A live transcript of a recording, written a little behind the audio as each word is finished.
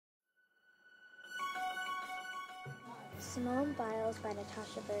Simone Biles by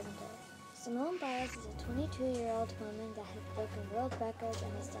Natasha Bergender. Simone Biles is a 22-year-old woman that has broken world records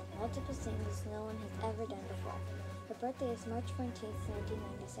and has done multiple things no one has ever done before. Her birthday is March 14,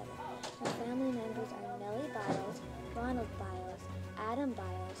 1997. Her family members are Nellie Biles, Ronald Biles, Adam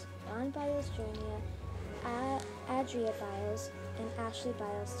Biles, Ron Biles Jr., Adria Biles, and Ashley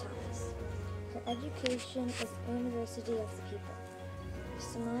Biles Thomas. Her education is University of the People.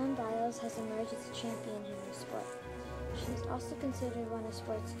 Simone Biles has emerged as a champion in her sport. She is also considered one of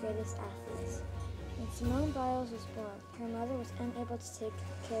sport's greatest athletes. When Simone Biles was born, her mother was unable to take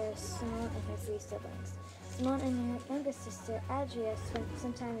care of Simone and her three siblings. Simone and her younger sister, Adria, spent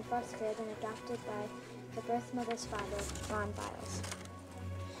some time in foster care, then adopted by her birth mother's father, Ron Biles.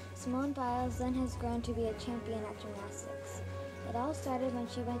 Simone Biles then has grown to be a champion at gymnastics. It all started when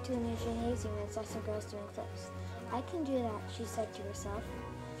she went to a new gymnasium and saw some girls doing flips. "I can do that," she said to herself.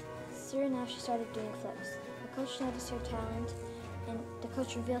 Soon enough, she started doing flips. The coach noticed her talent, and the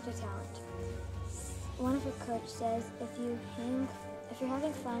coach revealed her talent. One of her coach says, if you're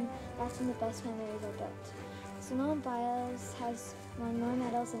having fun, that's when the best memories are built. Simone Biles has won more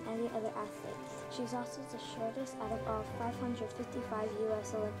medals than any other athlete. She's also the shortest out of all 555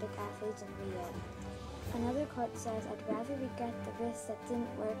 U.S. Olympic athletes in Rio. Another quote says, "I'd rather regret the risks that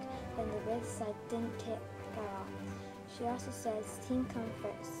didn't work than the risks I didn't take at all." She also says, "Team come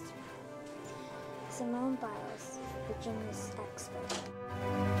first." Simone Biles, the gymnast expert.